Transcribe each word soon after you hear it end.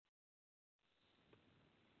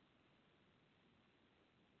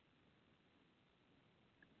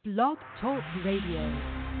Blog Talk Radio.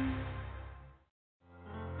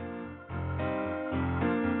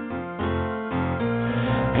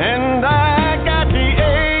 And I got the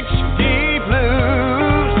HD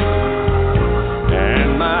blues,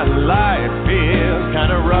 and my life feels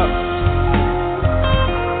kind of rough.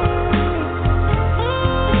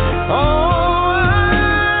 Oh,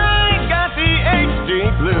 I got the HD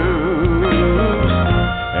blues,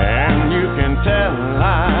 and you can tell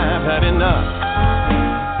I've had enough.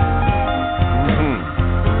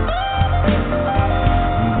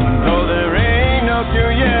 Though there ain't no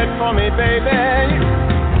cure yet for me, baby,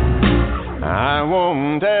 I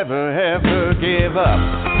won't ever give up.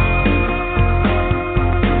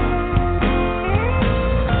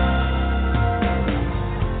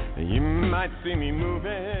 You might see me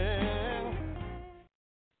moving.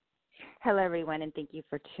 Hello, everyone, and thank you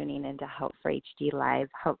for tuning in to Help for HD Live.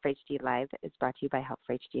 Help for HD Live is brought to you by Help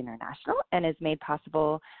for HD International and is made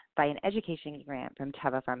possible by an education grant from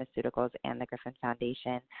Teva Pharmaceuticals and the Griffin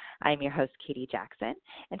Foundation. I'm your host, Katie Jackson,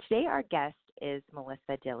 and today our guest is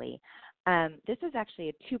Melissa Dilley. This is actually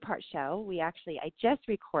a two-part show. I just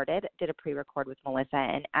did a pre-record with Melissa,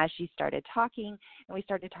 and as she started talking, and we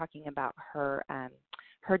started talking about her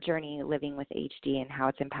journey living with HD and how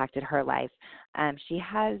it's impacted her life. She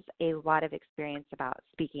has a lot of experience about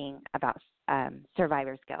speaking about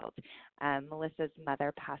survivor's guilt. Melissa's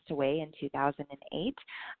mother passed away in 2008.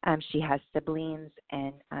 She has siblings,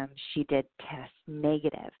 and she did test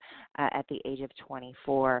negative at the age of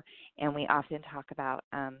 24. And we often talk about,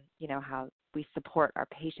 how we support our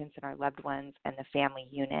patients and our loved ones and the family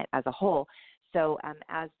unit as a whole. So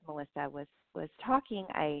as Melissa was talking,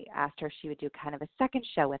 I asked her if she would do kind of a second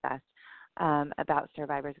show with us about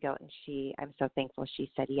survivor's guilt, and I'm so thankful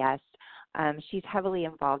she said yes. She's heavily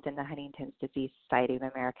involved in the Huntington's Disease Society of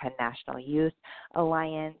America National Youth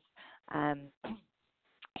Alliance.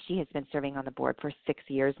 She has been serving on the board for 6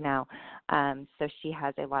 years now, so she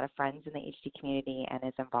has a lot of friends in the HD community and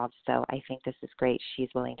is involved, so I think this is great. She's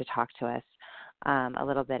willing to talk to us a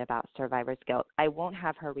little bit about survivor's guilt. I won't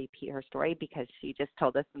have her repeat her story because she just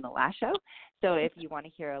told us in the last show, so if you want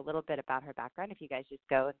to hear a little bit about her background, if you guys just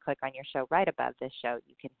go and click on your show right above this show,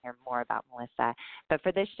 you can hear more about Melissa. But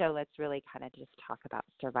for this show, let's really kind of just talk about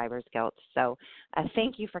survivor's guilt. So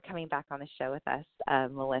thank you for coming back on the show with us,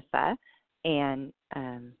 Melissa. And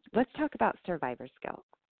let's talk about survivor's guilt.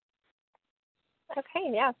 Okay,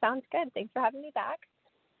 yeah, sounds good. Thanks for having me back.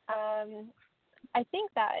 I think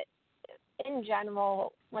that in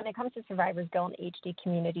general, when it comes to survivor's guilt in the HD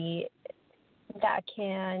community, that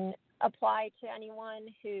can apply to anyone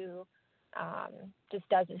who just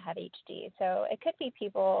doesn't have HD. So it could be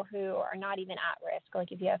people who are not even at risk,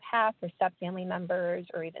 like if you have half or step-family members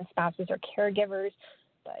or even spouses or caregivers.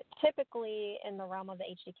 But typically in the realm of the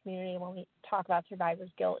HD community, when we talk about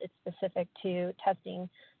survivor's guilt, it's specific to testing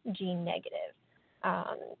gene negative.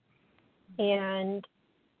 And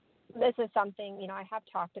this is something, I have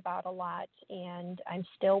talked about a lot, and I'm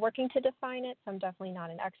still working to define it. So I'm definitely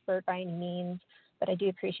not an expert by any means, but I do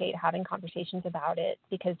appreciate having conversations about it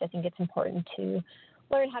because I think it's important to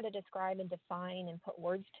learn how to describe and define and put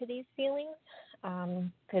words to these feelings.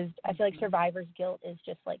 Because I feel like survivor's guilt is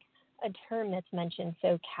just like a term that's mentioned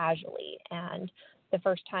so casually, and the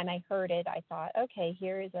first time I heard it, I thought, okay,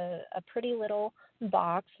 here is a pretty little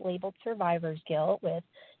box labeled survivor's guilt with,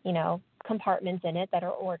 compartments in it that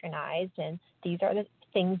are organized, and these are the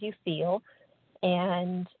things you feel.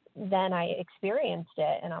 And then I experienced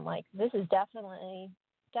it, and I'm like, this is definitely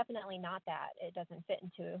not that. It doesn't fit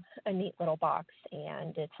into a neat little box,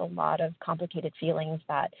 and it's a lot of complicated feelings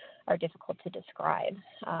that are difficult to describe.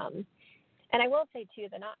 And I will say, too,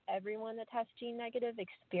 that not everyone that tests gene negative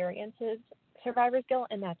experiences survivor's guilt,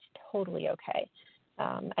 and that's totally okay.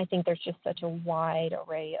 I think there's just such a wide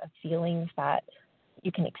array of feelings that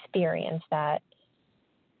you can experience that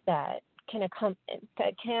can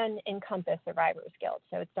encompass survivor's guilt.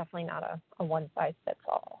 So it's definitely not a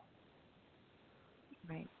one-size-fits-all.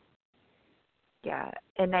 Right. Yeah,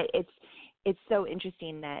 and it's so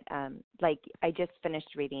interesting that, I just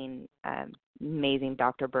finished reading amazing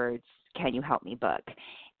Dr. Bird's Can You Help Me book.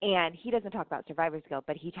 And he doesn't talk about survivor's guilt,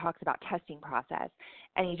 but he talks about testing process.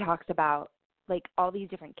 And he talks about, all these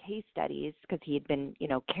different case studies because he had been,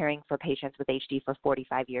 caring for patients with HD for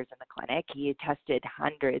 45 years in the clinic. He had tested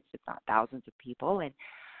hundreds, if not thousands of people. And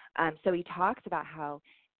so he talks about how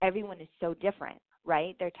everyone is so different,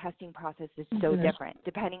 right? Their testing process is so different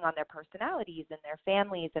depending on their personalities and their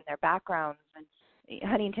families and their backgrounds. And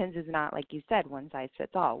Huntington's is not, like you said, one size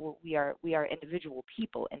fits all. We are individual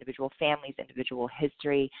people, individual families, individual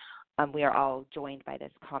history. We are all joined by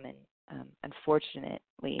this common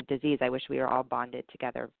unfortunately, disease. I wish we were all bonded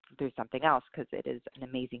together through something else because it is an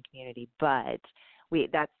amazing community. But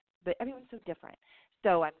everyone's so different.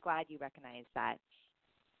 So I'm glad you recognize that.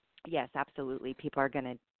 Yes, absolutely. People are going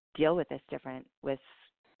to deal with this different, with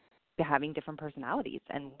having different personalities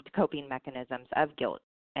and coping mechanisms of guilt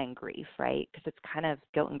and grief, right? Because it's kind of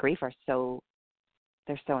guilt and grief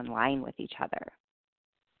they're so in line with each other.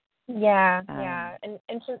 Yeah, yeah. And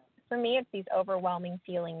for me, it's these overwhelming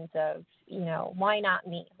feelings of, why not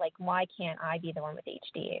me? Like, why can't I be the one with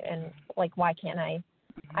HD? And, like, why can't I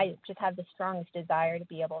just have the strongest desire to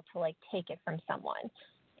be able to, like, take it from someone.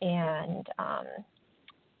 And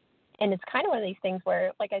it's kind of one of these things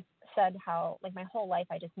where, like I said, how, like, my whole life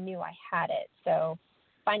I just knew I had it. So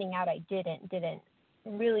finding out I didn't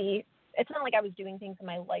really, it's not like I was doing things in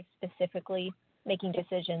my life specifically, making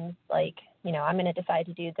decisions like, I'm going to decide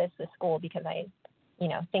to do this with school because I,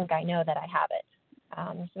 think I know that I have it.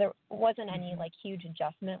 So there wasn't any like huge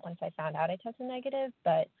adjustment once I found out I tested negative,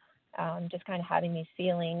 but just kind of having these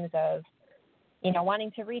feelings of,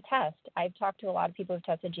 wanting to retest. I've talked to a lot of people who've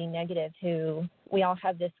tested gene negative who we all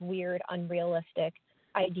have this weird, unrealistic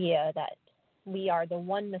idea that we are the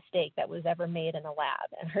one mistake that was ever made in a lab,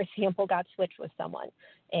 and her sample got switched with someone.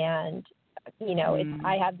 And,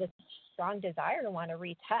 I have this strong desire to want to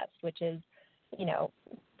retest, which is,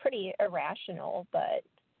 pretty irrational, but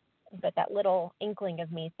that little inkling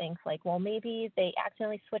of me thinks like, well, maybe they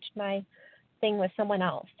accidentally switched my thing with someone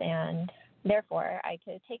else, and therefore I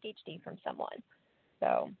could take HD from someone.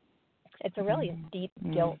 So it's a really deep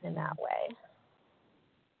guilt in that way.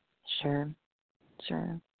 Sure.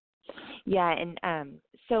 Yeah, and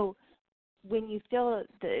so when you feel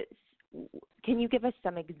can you give us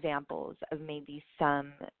some examples of maybe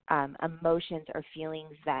some emotions or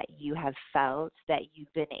feelings that you have felt that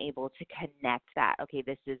you've been able to connect that, okay,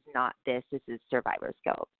 this is not this is survivor's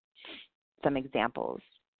guilt? Some examples.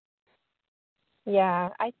 Yeah,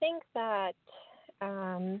 I think that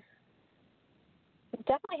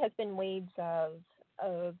definitely has been waves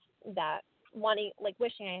of that wanting, like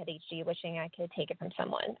wishing I had HD, wishing I could take it from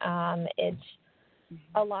someone. It's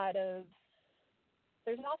a lot of,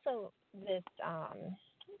 there's also this,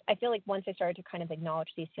 I feel like once I started to kind of acknowledge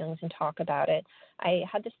these feelings and talk about it, I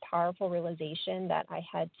had this powerful realization that I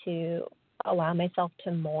had to allow myself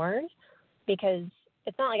to mourn, because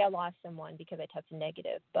it's not like I lost someone because I tested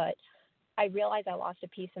negative, but I realized I lost a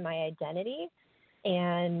piece of my identity.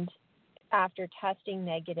 And after testing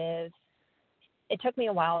negative, it took me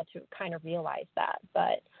a while to kind of realize that.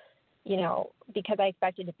 But, because I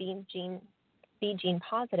expected to be gene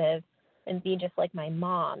positive and be just like my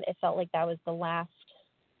mom, it felt like that was the last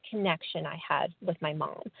connection I had with my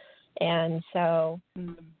mom. And so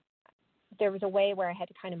there was a way where I had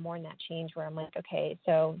to kind of mourn that change, where I'm like, okay,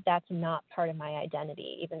 so that's not part of my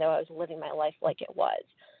identity, even though I was living my life like it was.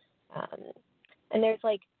 And there's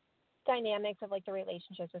like dynamics of like the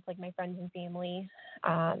relationships with like my friends and family,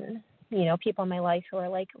 people in my life who are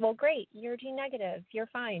like, well, great, you're gene negative, you're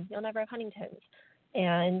fine, you'll never have Huntington's.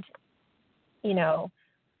 And,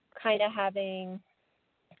 kind of having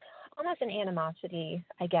almost an animosity,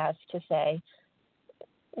 I guess, to say,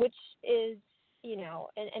 which is,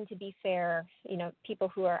 and to be fair, people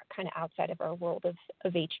who are kind of outside of our world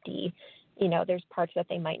of HD, there's parts that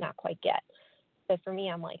they might not quite get. But for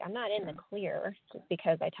me, I'm like, I'm not in the clear just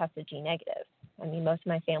because I tested gene negative. I mean, most of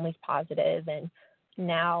my family's positive, and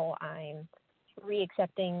now I'm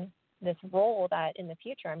re-accepting this role that in the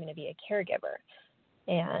future I'm going to be a caregiver.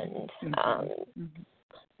 And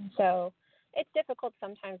so it's difficult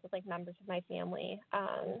sometimes with like members of my family,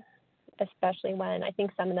 especially when I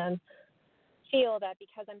think some of them feel that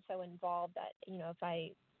because I'm so involved that,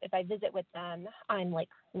 if I visit with them, I'm like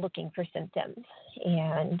looking for symptoms,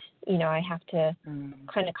 and, I have to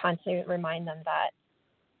kind of constantly remind them that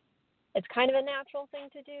it's kind of a natural thing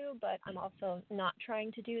to do, but I'm also not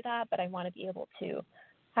trying to do that, but I want to be able to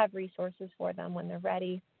have resources for them when they're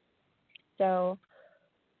ready. So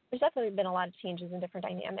there's definitely been a lot of changes in different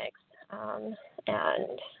dynamics.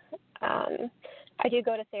 And I do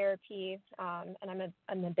go to therapy, and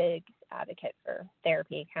I'm a big advocate for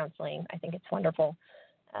therapy, counseling. I think it's wonderful.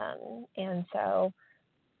 And so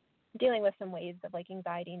dealing with some waves of like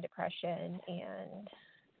anxiety and depression, and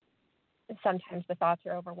sometimes the thoughts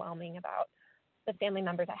are overwhelming about the family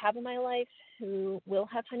members I have in my life who will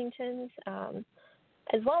have Huntington's,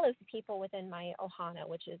 as well as the people within my Ohana,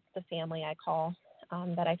 which is the family I call,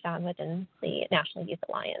 that I found within the National Youth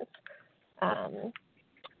Alliance.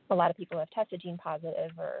 A lot of people who have tested gene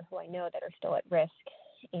positive, or who I know that are still at risk.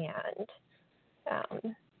 And,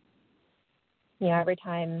 every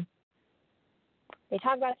time they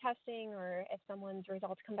talk about testing, or if someone's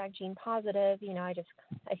results come back gene positive,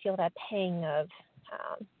 I feel that pang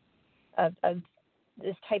of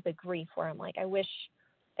this type of grief where I'm like, I wish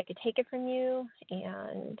I could take it from you,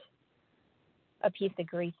 and a piece of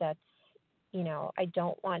grief that's, I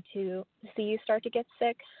don't want to see you start to get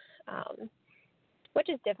sick, which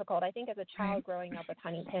is difficult. I think as a child growing up with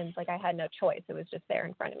Huntington's, like I had no choice. It was just there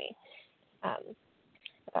in front of me.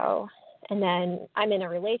 And then I'm in a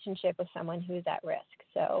relationship with someone who's at risk.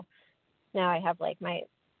 So now I have like my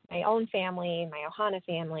own family, my Ohana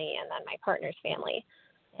family, and then my partner's family.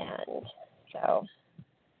 And so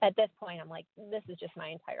at this point, I'm like, this is just my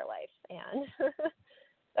entire life. And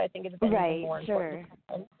so I think it's been even more important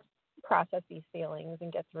to process these feelings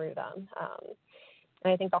and get through them.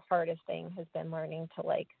 And I think the hardest thing has been learning to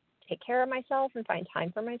like take care of myself and find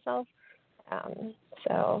time for myself.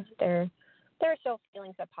 So there are still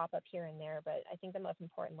feelings that pop up here and there, but I think the most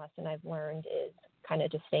important lesson I've learned is kind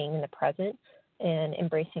of just staying in the present and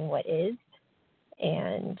embracing what is.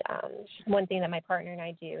 And one thing that my partner and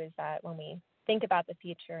I do is that when we think about the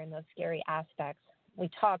future and those scary aspects, we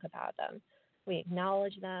talk about them, we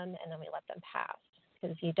acknowledge them, and then we let them pass.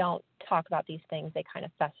 Because if you don't talk about these things, they kind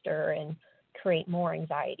of fester and create more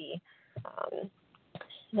anxiety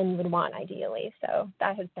than you would want, ideally. So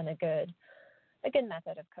that has been a good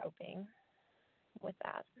method of coping with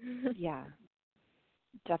that. Yeah,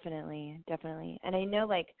 definitely. And I know,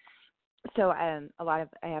 like, so I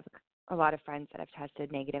have a lot of friends that have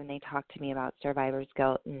tested negative, and they talk to me about survivor's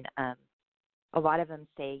guilt, and a lot of them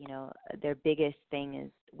say, their biggest thing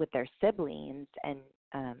is with their siblings, and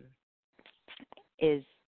is,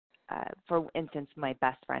 for instance, my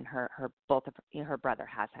best friend, her brother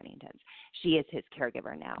has Huntington's. She is his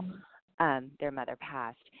caregiver now. Their mother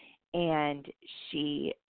passed, and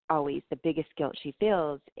the biggest guilt she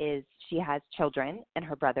feels is she has children and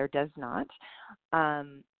her brother does not.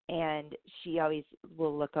 And she always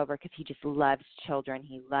will look over because he just loves children.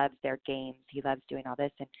 He loves their games. He loves doing all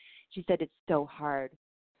this. And she said it's so hard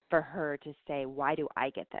for her to say, why do I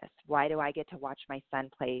get this? Why do I get to watch my son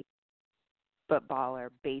play football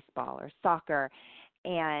or baseball or soccer,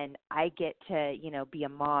 and I get to, be a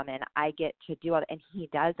mom, and I get to do all that, and he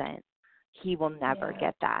doesn't. He will never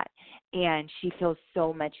get that. And she feels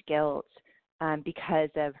so much guilt because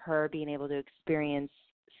of her being able to experience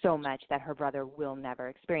so much that her brother will never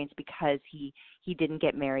experience, because he didn't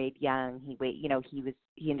get married young. He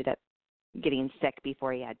ended up getting sick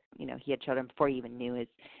before he had children, before he even knew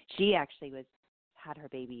she actually had her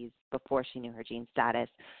babies before she knew her gene status.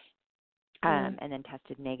 And then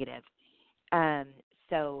tested negative.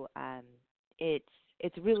 So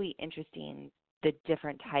it's really interesting, the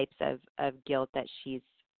different types of guilt that she's,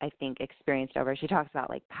 I think, experienced over. She talks about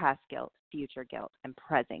like past guilt, future guilt, and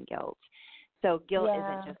present guilt. So guilt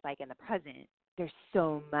isn't just like in the present. There's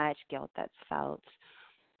so much guilt that's felt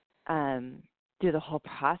through the whole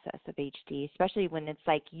process of HD, especially when it's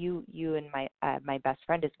like you and my best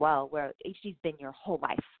friend as well, where HD's been your whole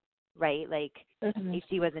life. Right? Like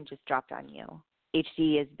HD wasn't just dropped on you.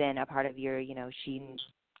 HD has been a part of your, she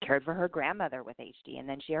cared for her grandmother with HD, and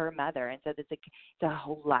then her mother. And so it's a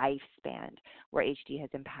whole lifespan where HD has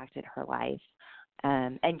impacted her life.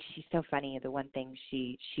 And she's so funny. The one thing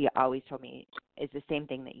she always told me is the same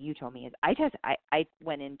thing that you told me is I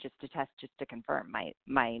went in just to test, just to confirm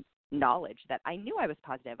my knowledge that I knew I was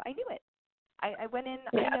positive. I knew it. I went in,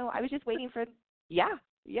 I was just waiting for,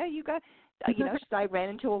 you got, so I ran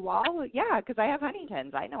into a wall. Yeah, because I have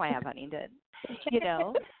Huntington's. I know I have Huntington's,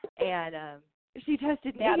 and she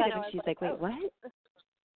tested negative, and she's like, wait, what?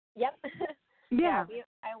 Yep. Yeah.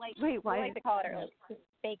 We like to call it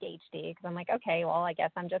fake HD, because I'm like, okay, well, I guess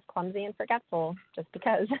I'm just clumsy and forgetful just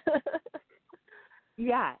because.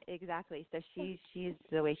 Yeah, exactly. So she's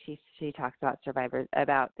the way she talks about survivors,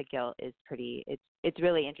 about the guilt, is pretty. It's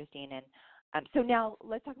really interesting. And so now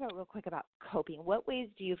let's talk about real quick about coping. What ways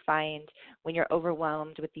do you find when you're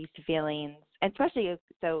overwhelmed with these feelings, and especially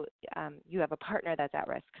you have a partner that's at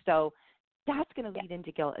risk, so that's going to lead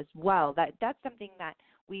into guilt as well. That's something that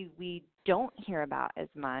we don't hear about as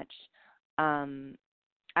much.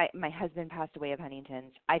 My husband passed away of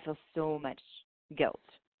Huntington's. I feel so much guilt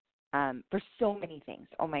for so many things.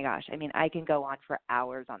 Oh my gosh! I mean, I can go on for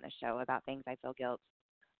hours on the show about things I feel guilt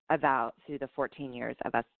about through the 14 years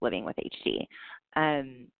of us living with HD.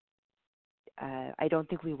 I don't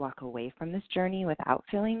think we walk away from this journey without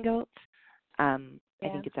feeling guilt. I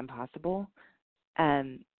think it's impossible.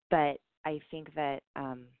 But I think that,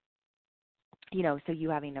 so you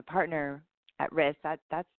having a partner at risk,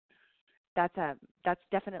 that's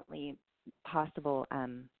definitely possible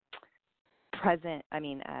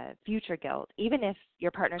future guilt, even if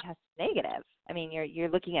your partner tests negative. I mean, you're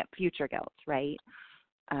looking at future guilt, right?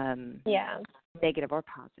 Yeah. Negative or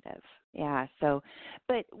positive. Yeah. So,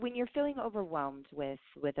 but when you're feeling overwhelmed with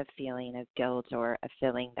a feeling of guilt or a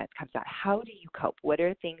feeling that comes out, how do you cope? What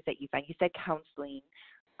are things that you find? You said counseling.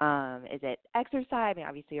 Is it exercise? I mean,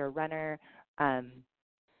 obviously you're a runner.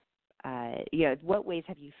 What ways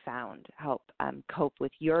have you found help cope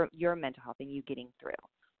with your mental health and you getting through?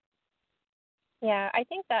 Yeah, I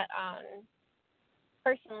think that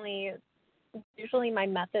personally, usually my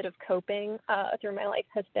method of coping through my life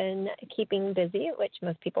has been keeping busy, which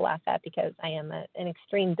most people laugh at because I am an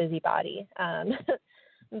extreme busybody.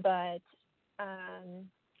 But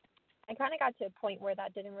I kind of got to a point where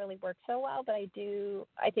that didn't really work so well, but I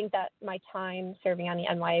think that my time serving on the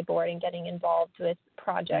NYA board and getting involved with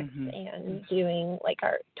projects and doing like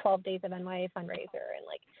our 12 days of NYA fundraiser and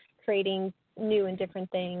like creating new and different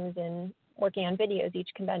things and working on videos each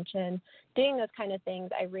convention, doing those kind of things,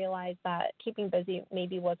 I realized that keeping busy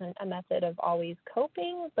maybe wasn't a method of always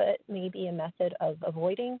coping, but maybe a method of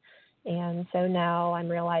avoiding. And so now I'm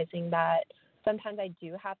realizing that sometimes I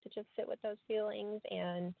do have to just sit with those feelings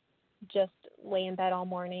and just lay in bed all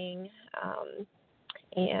morning.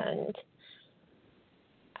 And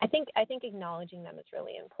I think acknowledging them is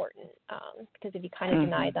really important because if you kind of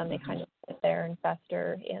deny them, they kind of sit there and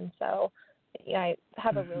fester. And so I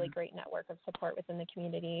have a really great network of support within the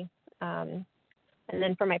community. And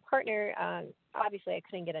then for my partner, obviously I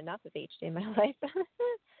couldn't get enough of HD in my life,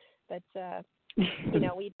 but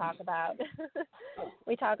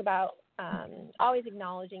we talk about always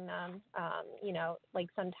acknowledging them. Like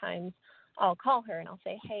sometimes I'll call her and I'll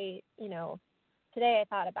say, hey, today I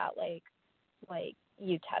thought about like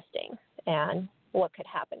you testing and what could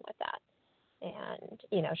happen with that. And,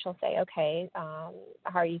 she'll say, okay, how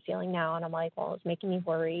are you feeling now? And I'm like, well, it's making me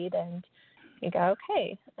worried. And you go,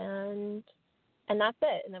 okay. And that's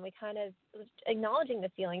it. And then we kind of acknowledging the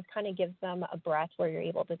feelings kind of gives them a breath where you're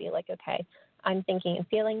able to be like, okay, I'm thinking and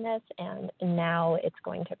feeling this, and now it's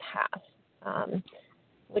going to pass,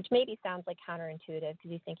 which maybe sounds like counterintuitive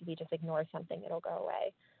because you think if you just ignore something, it'll go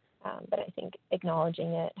away. But I think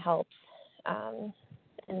acknowledging it helps. And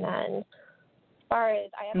then as far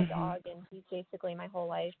as I have a dog, and he's basically my whole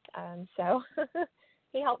life, so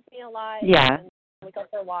he helps me a lot. Yeah. And we go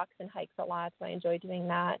for walks and hikes a lot, so I enjoy doing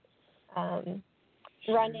that.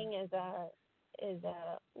 Running is a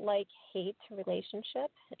like-hate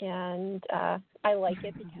relationship, and I like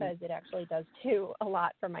it because it actually does do a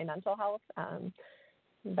lot for my mental health.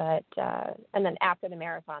 But and then after the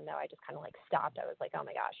marathon, though, I just kind of like stopped. I was like, oh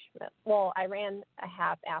my gosh. Well, I ran a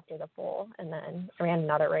half after the full, and then I ran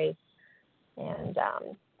another race, and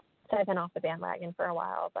so I've been off the bandwagon for a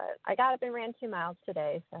while. But I got up and ran 2 miles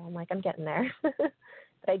today, so I'm like, I'm getting there. But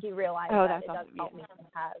I do realize that it does help me to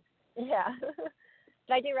have,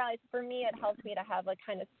 But I do realize for me, it helps me to have like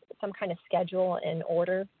some kind of schedule and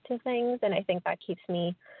order to things, and I think that keeps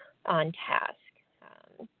me on task.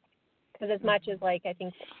 Because as much as like I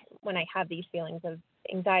think when I have these feelings of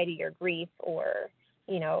anxiety or grief or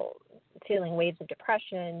feeling waves of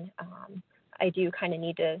depression, I do kind of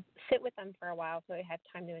need to sit with them for a while so I have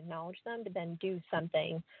time to acknowledge them, but then do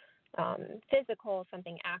something physical,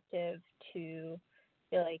 something active to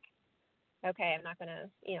feel like, okay, I'm not going to,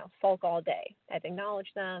 sulk all day. I've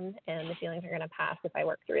acknowledged them, and the feelings are going to pass if I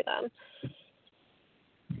work through them.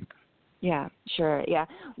 Yeah, sure. Yeah.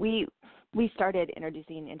 We started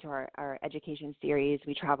introducing into our education series.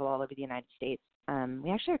 We travel all over the United States.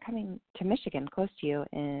 We actually are coming to Michigan, close to you,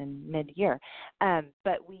 in mid-year.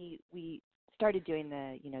 But we started doing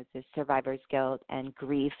the survivor's guilt and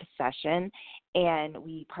grief session, and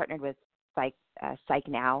we partnered with Psych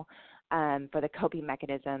Now for the coping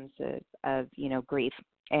mechanisms of grief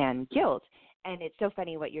and guilt. And it's so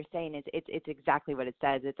funny what you're saying is it's exactly what it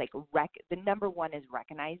says. It's like the number one is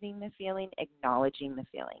recognizing the feeling, acknowledging the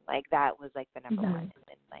feeling. Like that was like the number one.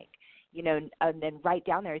 And then and then right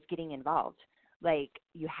down there is getting involved. Like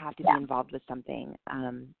you have to be involved with something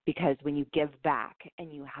because when you give back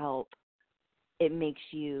and you help, it makes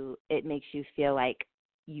you feel like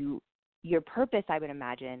your purpose, I would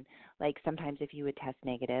imagine, like sometimes if you would test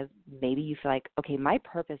negative, maybe you feel like, okay, my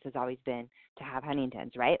purpose has always been to have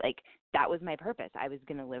Huntington's, right? Like that was my purpose. I was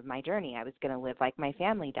going to live my journey. I was going to live like my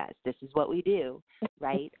family does. This is what we do,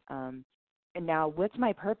 right? And now what's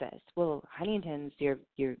my purpose? Well, Huntington's, you're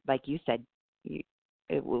like you said,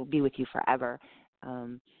 it will be with you forever.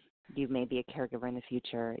 You may be a caregiver in the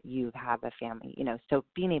future. You have a family, so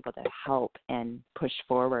being able to help and push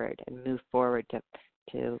forward and move forward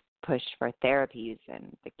to push for therapies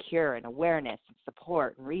and the cure and awareness and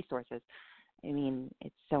support and resources. I mean,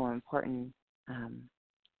 it's so important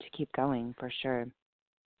to keep going for sure.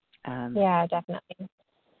 Yeah, definitely.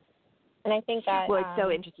 And I think that it's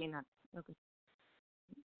so interesting. Okay.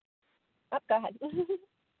 Oh, go ahead.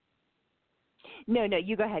 No,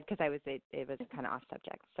 you go ahead because it was kind of off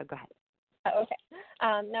subject. So go ahead. Oh, okay.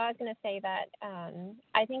 No, I was going to say that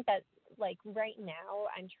I think that like right now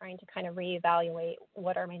I'm trying to kind of reevaluate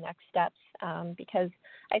what are my next steps because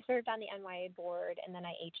I served on the NYA board and then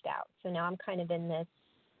I aged out. So now I'm kind of in this,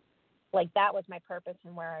 like that was my purpose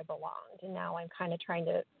and where I belonged. And now I'm kind of trying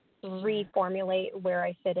to reformulate where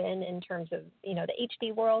I fit in terms of, the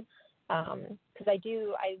HD world. Because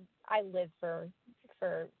I live for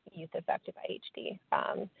youth affected by HD.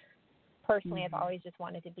 Personally, I've always just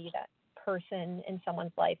wanted to be that person in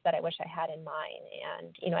someone's life that I wish I had in mine.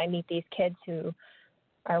 And, I meet these kids who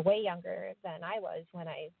are way younger than I was when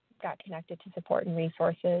I got connected to support and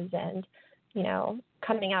resources and,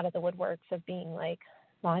 coming out of the woodworks of being like,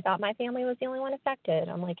 well, I thought my family was the only one affected.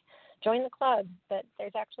 I'm like, join the club, but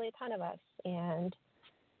there's actually a ton of us. And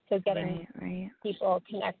so getting people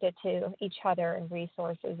connected to each other and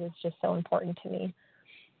resources is just so important to me.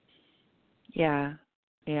 Yeah.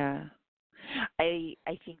 I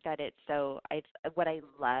think that it's what I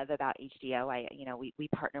love about HDO, we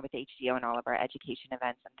partner with HDO in all of our education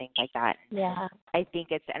events and things like that. Yeah. I think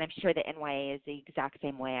and I'm sure the NYA is the exact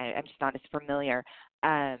same way. I'm just not as familiar.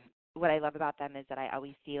 What I love about them is that I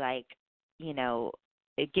always see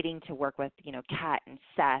getting to work with, Kat and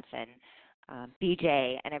Seth and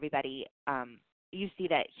BJ and everybody, you see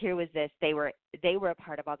that here was this, they were a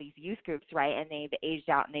part of all these youth groups, right? And they've aged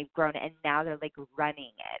out and they've grown and now they're like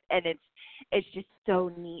running it. And it's just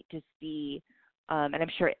so neat to see, and I'm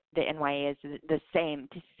sure the NYA is the same,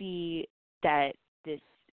 to see that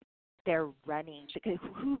they're running, because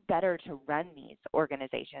who better to run these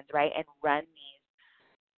organizations, right? And run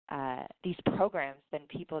these programs than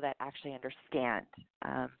people that actually understand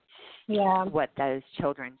what those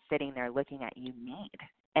children sitting there looking at you need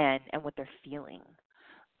and what they're feeling.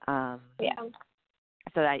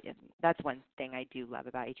 So that's one thing I do love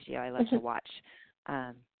about HDO. I love to watch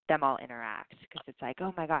them all interact because it's like,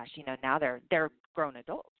 oh my gosh, now they're grown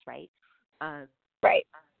adults, right? Right.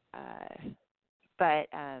 But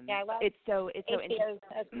I love it's so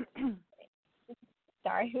interesting.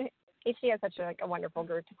 Sorry. HDO is such a wonderful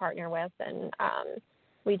group to partner with, and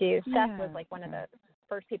we do. Seth was like one of the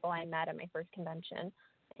first people I met at my first convention,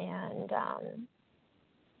 and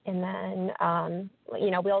then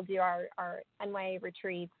we'll do our NYA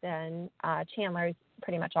retreats, and Chandler's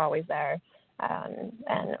pretty much always there,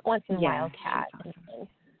 and once in a while Kat, awesome.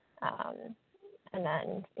 And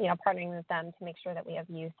then partnering with them to make sure that we have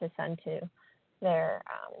youth to send to their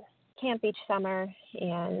camp each summer,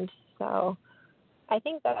 and so. I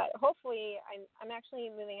think that hopefully I'm actually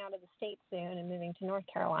moving out of the state soon and moving to North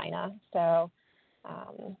Carolina. So,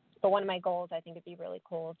 but one of my goals, I think it'd be really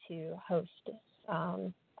cool to host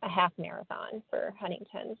a half marathon for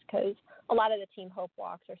Huntington's, because a lot of the Team Hope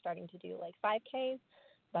walks are starting to do like 5Ks,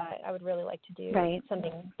 but I would really like to do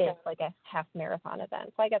something big like a half marathon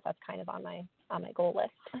event. So I guess that's kind of on my goal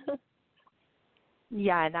list.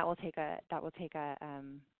 Yeah, and that will take a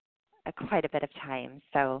quite a bit of time.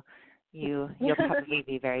 So. You'll probably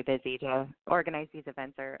be very busy. To organize these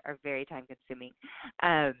events are very time consuming.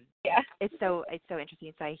 It's so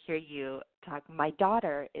interesting. So I hear you talk. My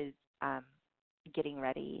daughter is getting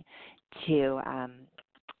ready to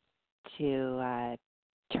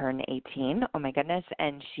turn 18. Oh my goodness,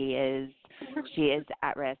 and she is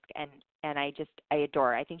at risk, and I adore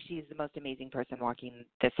her. I think she's the most amazing person walking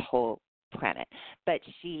this whole planet, but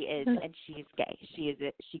she is, and she's gay.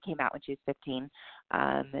 She came out when she was 15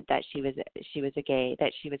 that she was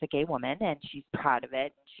a gay woman, and she's proud of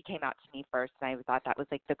it. She came out to me first, and I thought that was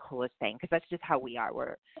like the coolest thing, because that's just how we are.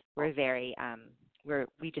 We're very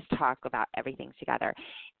we just talk about everything together.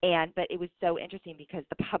 But it was so interesting because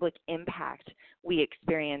the public impact we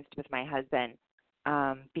experienced with my husband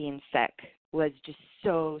being sick was just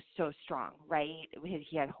so strong, right?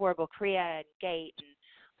 He had horrible chorea and gait,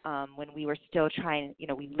 and when we were still trying,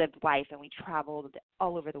 we lived life and we traveled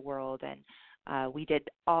all over the world, and we did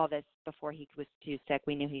all this before he was too sick.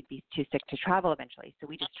 We knew he'd be too sick to travel eventually, so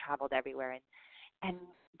we just traveled everywhere, and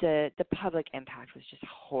the public impact was just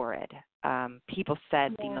horrid. People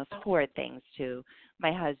said the most horrid things to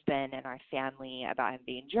my husband and our family about him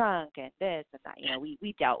being drunk and this and that.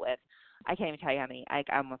 We dealt with, I can't even tell you how many. I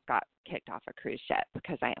almost got kicked off a cruise ship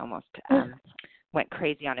because I almost went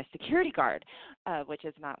crazy on a security guard, which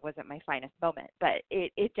wasn't my finest moment, but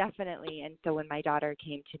it definitely. And so when my daughter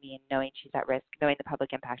came to me and knowing she's at risk, knowing the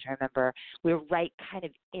public impact, I remember we were right kind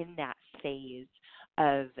of in that phase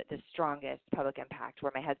of the strongest public impact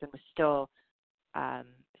where my husband was still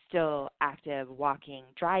still active, walking,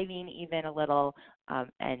 driving even a little,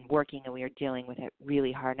 and working, and we were dealing with it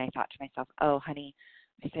really hard. And I thought to myself, oh, honey,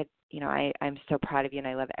 I said, I'm so proud of you and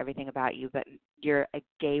I love everything about you, but you're a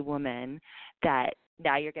gay woman that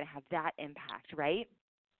now you're going to have that impact, right?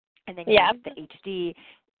 And then you have the HD,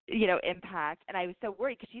 impact. And I was so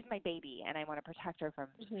worried because she's my baby and I want to protect her from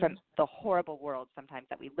the horrible world sometimes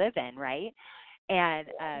that we live in, right? And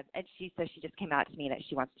she just came out to me that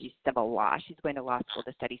she wants to do civil law. She's going to law school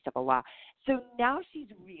to study civil law. So now she's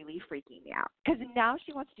really freaking me out because now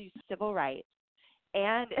she wants to do civil rights.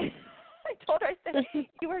 And I told her, I said,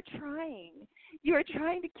 you are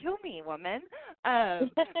trying to kill me, woman.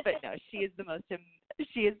 But no, she is the most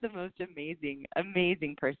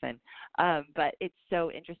amazing person. But it's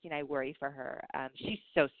so interesting. I worry for her. She's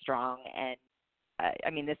so strong, and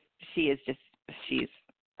she's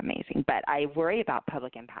amazing. But I worry about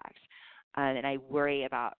public impact, and I worry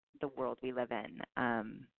about the world we live in,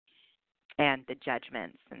 and the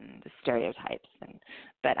judgments and the stereotypes.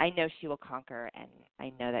 But I know she will conquer, and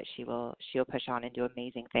I know that she'll push on and do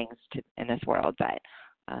amazing things in this world. But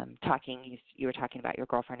you were talking about your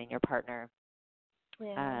girlfriend and your partner.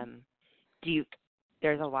 Yeah.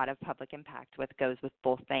 There's a lot of public impact what goes with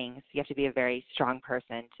both things. You have to be a very strong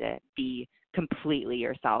person to be completely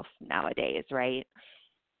yourself nowadays, right?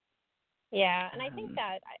 Yeah, and I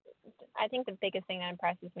think the biggest thing that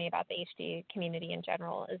impresses me about the HD community in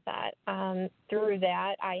general is that through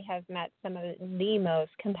that I have met some of the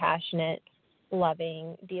most compassionate,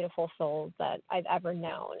 loving, beautiful souls that I've ever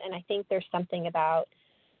known. And I think there's something about,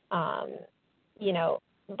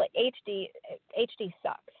 like HD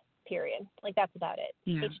sucks, period. Like that's about it.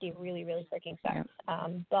 Yeah. HD really, really freaking sucks. Yeah.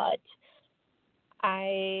 But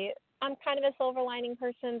I'm kind of a silver lining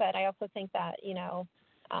person, but I also think that,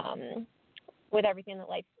 with everything that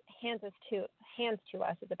life hands to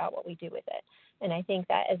us, is about what we do with it. And I think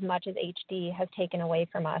that as much as HD has taken away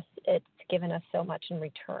from us, it's given us so much in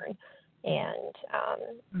return. And,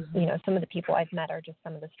 some of the people I've met are just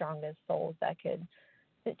some of the strongest souls that could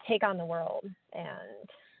take on the world and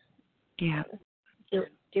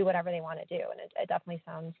do whatever they want to do. And it definitely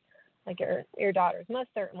sounds like your daughter's most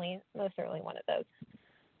certainly one of those.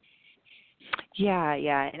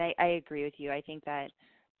 Yeah. And I agree with you. I think that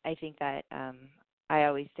I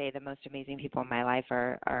always say the most amazing people in my life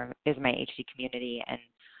is my HD community,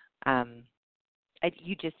 and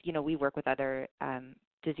we work with other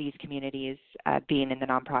disease communities, being in the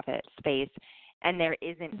nonprofit space, and there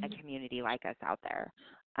isn't a community like us out there.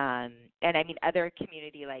 And I mean, other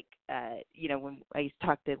community like when I used to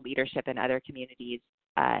talk to leadership in other communities,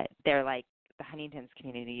 they're like, the Huntington's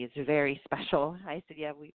community is very special. I said,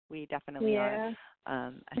 yeah, we definitely are.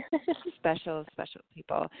 Special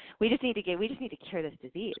people. We just need to cure this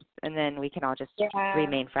disease, and then we can all just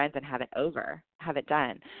remain friends and have it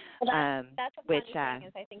done. Well, that's a funny thing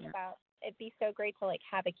is I think about it'd be so great to like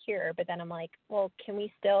have a cure, but then I'm like, well, can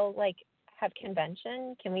we still like have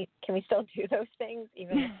convention? Can we still do those things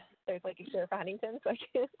even if there's like a cure for Huntington's? Like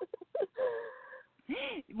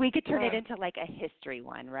we could turn it into like a history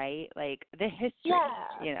one, right? Like the history,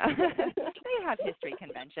 they have history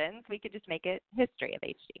conventions. We could just make it history of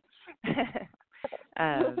HD.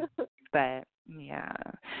 But yeah.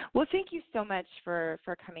 Well, thank you so much for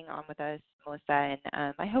coming on with us, Melissa.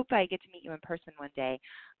 And I hope I get to meet you in person one day.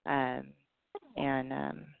 And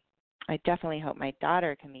I definitely hope my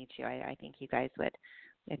daughter can meet you. I think you guys would.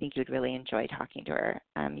 I think you'd really enjoy talking to her.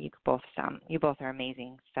 You both are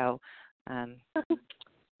amazing. So.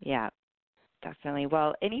 Yeah, definitely.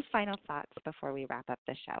 Well, any final thoughts before we wrap up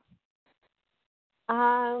the show?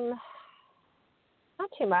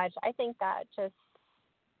 Not too much. I think that just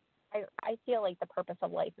I feel like the purpose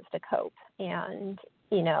of life is to cope, and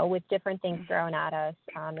with different things thrown at us,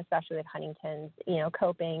 especially with Huntington's,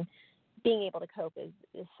 coping, being able to cope is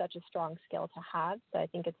such a strong skill to have. So I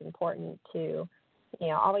think it's important to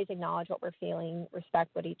always acknowledge what we're feeling,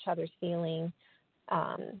 respect what each other's feeling.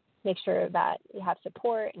 Make sure that you have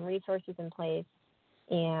support and resources in place,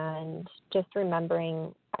 and just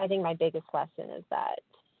remembering, I think my biggest lesson is that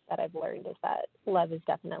I've learned is that love is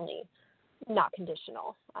definitely not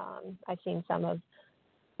conditional. I've seen some of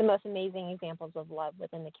the most amazing examples of love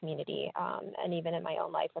within the community, and even in my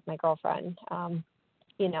own life with my girlfriend,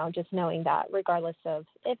 just knowing that regardless of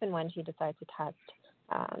if and when she decides to test,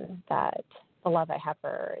 that the love I have for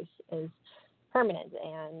her is permanent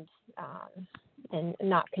and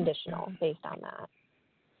not conditional based on that.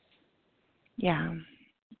 Yeah,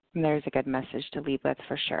 there's a good message to leave with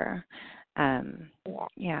for sure.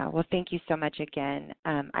 Well, thank you so much again.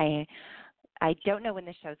 I don't know when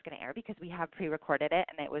the show's going to air because we have pre-recorded it,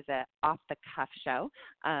 and it was a off-the-cuff show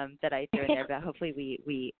that I threw in there. But hopefully,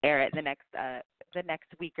 we air it the next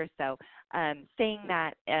week or so. Saying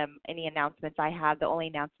that, any announcements I have, the only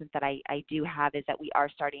announcement that I do have is that we are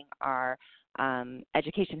starting our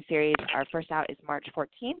education series. Our first out is March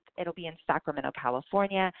 14th. It'll be in Sacramento,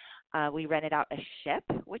 California. We rented out a ship,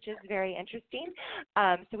 which is very interesting.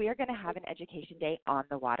 So we are going to have an education day on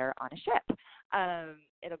the water on a ship.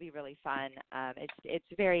 It'll be really fun. It's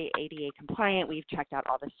very ADA compliant. We've checked out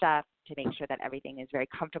all the stuff to make sure that everything is very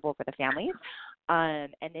comfortable for the families,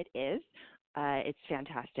 and it is. It's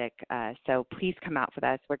fantastic. So please come out for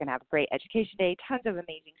us. We're going to have a great education day, tons of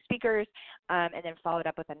amazing speakers, and then followed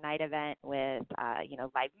up with a night event with,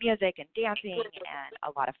 live music and dancing and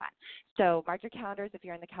a lot of fun. So mark your calendars if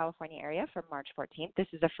you're in the California area for March 14th. This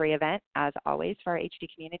is a free event, as always, for our HD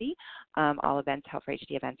community. All events, Help for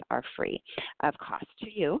HD events, are free of cost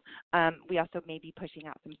to you. We also may be pushing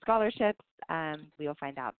out some scholarships. We will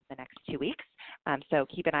find out in the next 2 weeks. So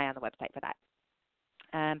keep an eye on the website for that.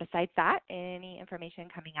 Besides that, any information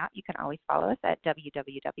coming out, you can always follow us at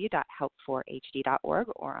www.help4hd.org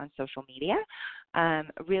or on social media.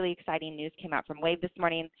 Really exciting news came out from WAVE this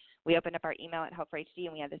morning. We opened up our email at Help4HD,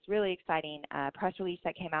 and we had this really exciting press release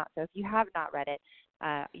that came out. So if you have not read it,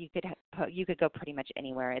 you could go pretty much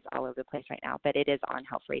anywhere. It's all over the place right now, but it is on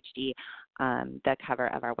Help4HD, the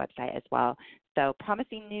cover of our website as well. So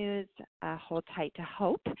promising news. Hold tight to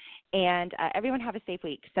hope, and everyone have a safe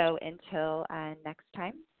week. So until next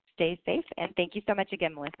time, stay safe, and thank you so much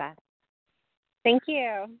again, Melissa. Thank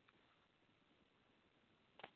you.